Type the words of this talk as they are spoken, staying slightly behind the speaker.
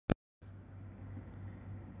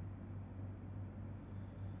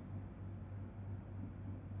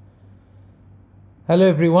Hello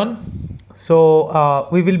everyone.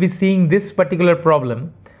 We will be seeing this particular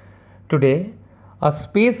problem today. A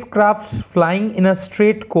spacecraft flying in a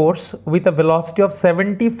straight course with a velocity of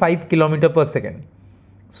 75 km per second.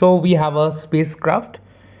 So we have a spacecraft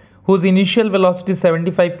whose initial velocity is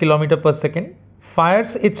 75 km per second,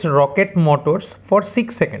 fires its rocket motors for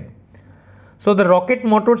 6 seconds. So the rocket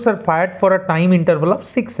motors are fired for a time interval of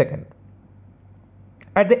 6 seconds.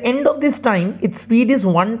 At the end of this time, its speed is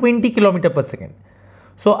 120 km per second.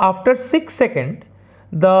 So after 6 seconds,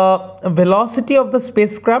 the velocity of the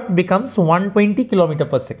spacecraft becomes 120 km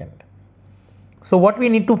per second. So what we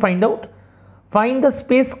need to find out? Find the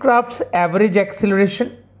spacecraft's average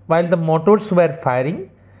acceleration while the motors were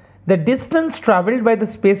firing, the distance traveled by the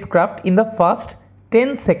spacecraft in the first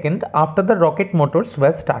 10 seconds after the rocket motors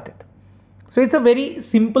were started. So it's a very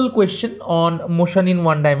simple question on motion in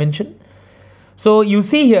one dimension. So you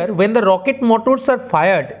see here, when the rocket motors are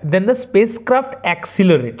fired, then the spacecraft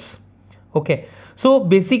accelerates. Okay. So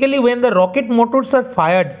basically when the rocket motors are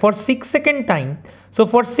fired for 6 second time, so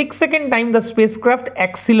for 6 second time the spacecraft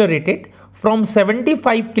accelerated from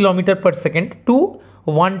 75 km per second to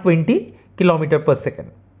 120 km per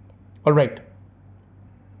second. Alright.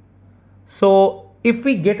 So if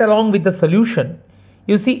we get along with the solution,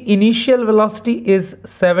 you see initial velocity is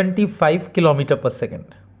 75 km per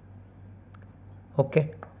second.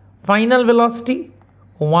 Okay, final velocity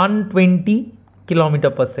 120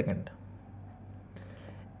 km per second,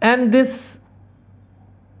 and this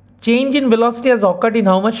change in velocity has occurred in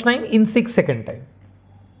how much time? In 6 second time.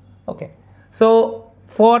 Okay, so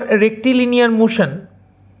for rectilinear motion,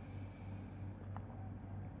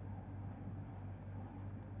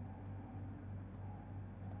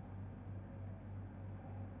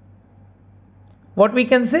 what we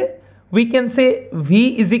can say? We can say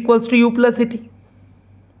V is equals to U plus T.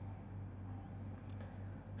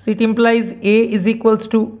 So it implies A is equals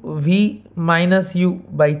to V minus U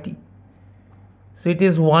by T. So it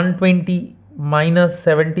is 120 minus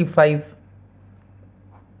 75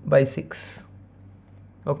 by 6.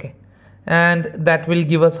 Okay. And that will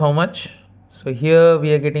give us how much? So here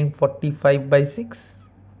we are getting 45 by 6.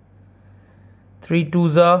 3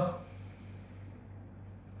 2s are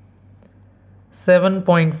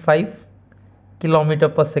 7.5 kilometer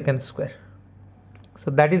per second square. So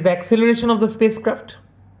that is the acceleration of the spacecraft.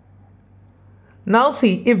 Now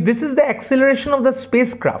see, if this is the acceleration of the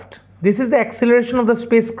spacecraft, this is the acceleration of the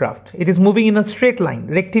spacecraft. It is moving in a straight line,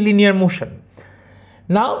 rectilinear motion.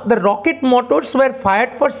 Now the rocket motors were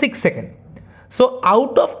fired for 6 seconds. So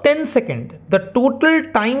out of 10 seconds, the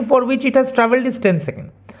total time for which it has traveled is 10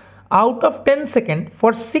 seconds. Out of 10 seconds,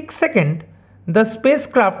 for 6 seconds, the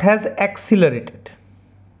spacecraft has accelerated.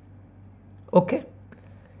 Okay.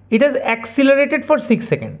 It has accelerated for 6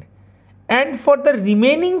 seconds. And for the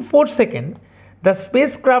remaining 4 seconds, the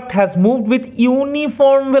spacecraft has moved with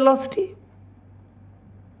uniform velocity.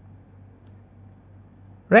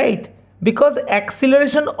 Right? Because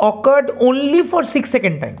acceleration occurred only for 6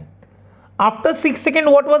 second time. After 6 seconds,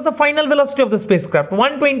 what was the final velocity of the spacecraft?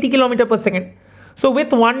 120 km per second. So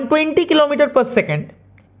with 120 km per second,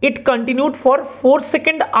 it continued for 4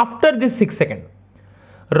 seconds after this 6 second.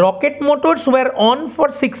 Rocket motors were on for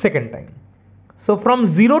 6 second time. So from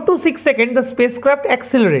 0 to 6 seconds, the spacecraft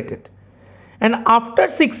accelerated. And after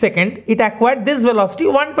 6 seconds, it acquired this velocity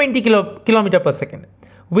 120 km per second,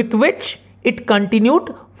 with which it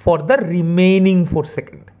continued for the remaining 4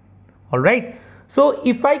 seconds. Alright. So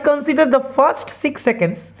if I consider the first 6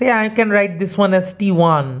 seconds, say I can write this one as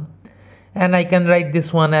T1 and I can write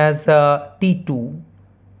this one as T2.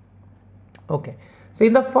 Okay. So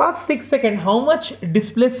in the first 6 seconds, how much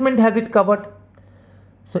displacement has it covered?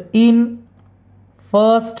 So in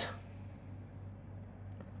first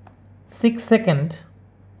 6 second,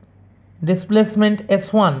 displacement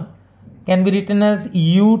S1 can be written as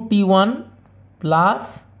UT1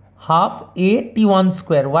 plus half A T1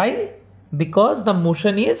 square. Why? Because the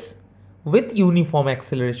motion is with uniform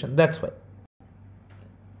acceleration. That's why.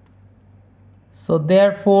 So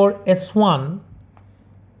therefore S1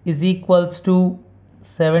 is equals to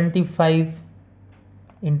 75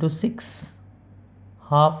 into 6,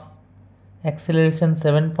 half, acceleration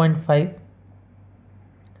 7.5.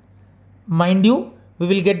 Mind you, we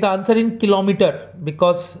will get the answer in kilometer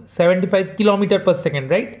because 75 km per second,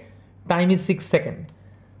 right? Time is 6 seconds.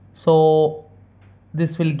 So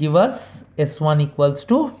this will give us S1 equals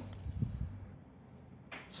to.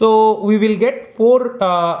 So we will get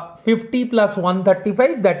 450 plus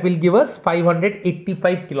 135, that will give us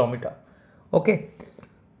 585 km. Okay.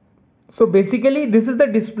 So basically this is the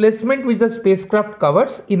displacement which the spacecraft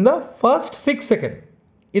covers in the first 6 seconds.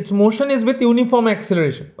 Its motion is with uniform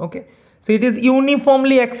acceleration. Okay. So it is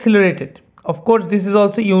uniformly accelerated. Of course, this is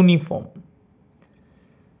also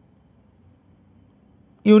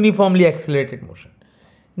uniformly accelerated motion.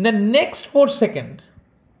 In the next 4 seconds,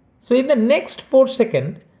 so in the next 4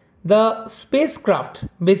 seconds, the spacecraft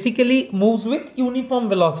basically moves with uniform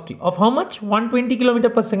velocity of how much? 120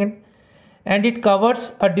 km per second, and it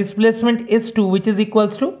covers a displacement S2 which is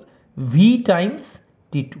equals to V times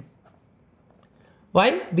T2.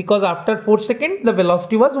 Why? Because after 4 seconds the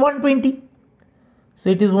velocity was 120. So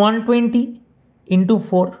it is 120 into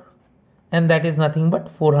 4, and that is nothing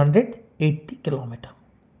but 480 km.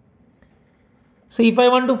 So if I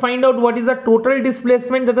want to find out what is the total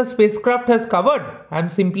displacement that the spacecraft has covered, I am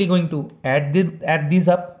simply going to add these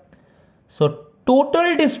up. So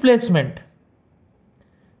total displacement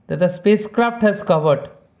that the spacecraft has covered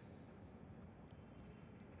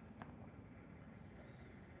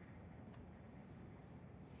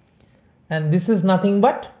and this is nothing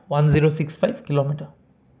but 1065 km.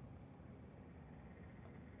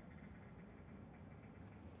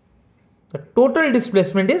 The total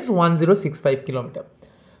displacement is 1065 km.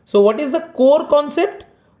 So what is the core concept?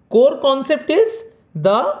 Core concept is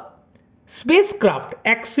the spacecraft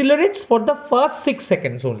accelerates for the first 6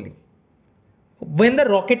 seconds only when the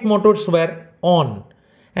rocket motors were on,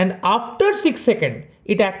 and after 6 seconds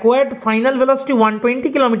it acquired final velocity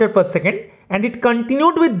 120 km per second, and it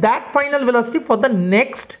continued with that final velocity for the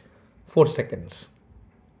next 4 seconds.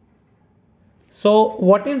 So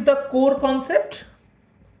what is the core concept?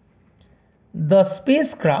 The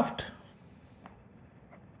spacecraft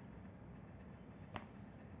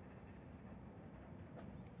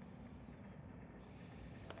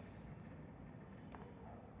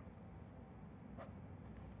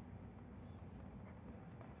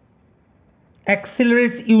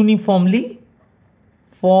accelerates uniformly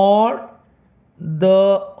for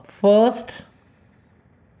the first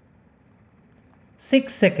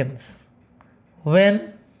 6 seconds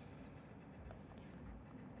when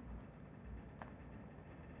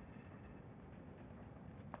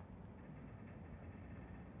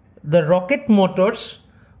the rocket motors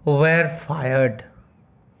were fired.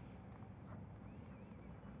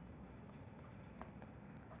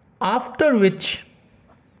 After which,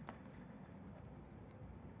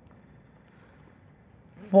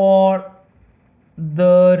 for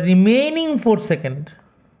the remaining 4 seconds,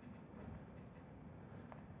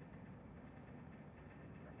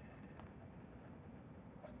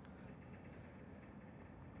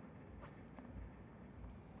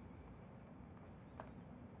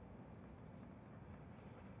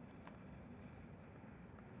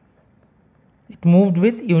 it moved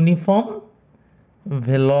with uniform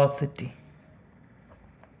velocity.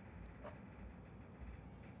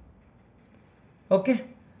 Okay,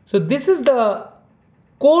 so this is the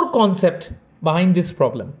core concept behind this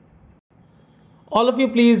problem. All of you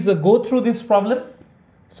please go through this problem.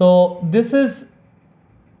 So this is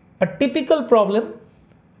a typical problem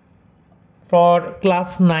for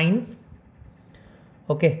class 9.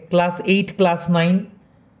 Okay, class 8, class 9.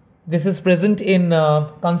 This is present in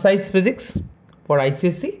concise physics for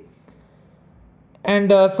ICSE.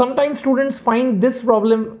 And sometimes students find this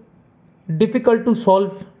problem difficult to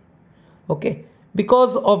solve. Okay,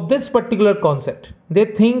 because of this particular concept. They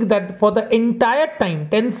think that for the entire time,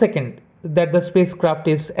 10 seconds, that the spacecraft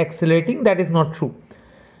is accelerating. That is not true.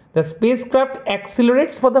 The spacecraft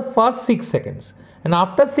accelerates for the first 6 seconds. And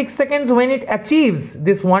after 6 seconds, when it achieves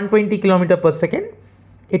this 120 km per second,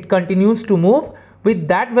 it continues to move with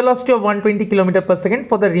that velocity of 120 km per second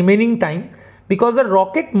for the remaining time, because the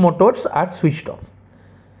rocket motors are switched off.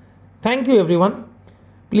 Thank you everyone.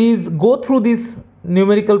 Please go through this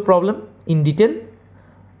numerical problem in detail.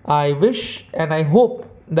 I wish and I hope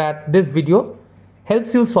that this video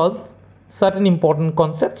helps you solve certain important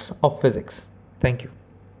concepts of physics. Thank you.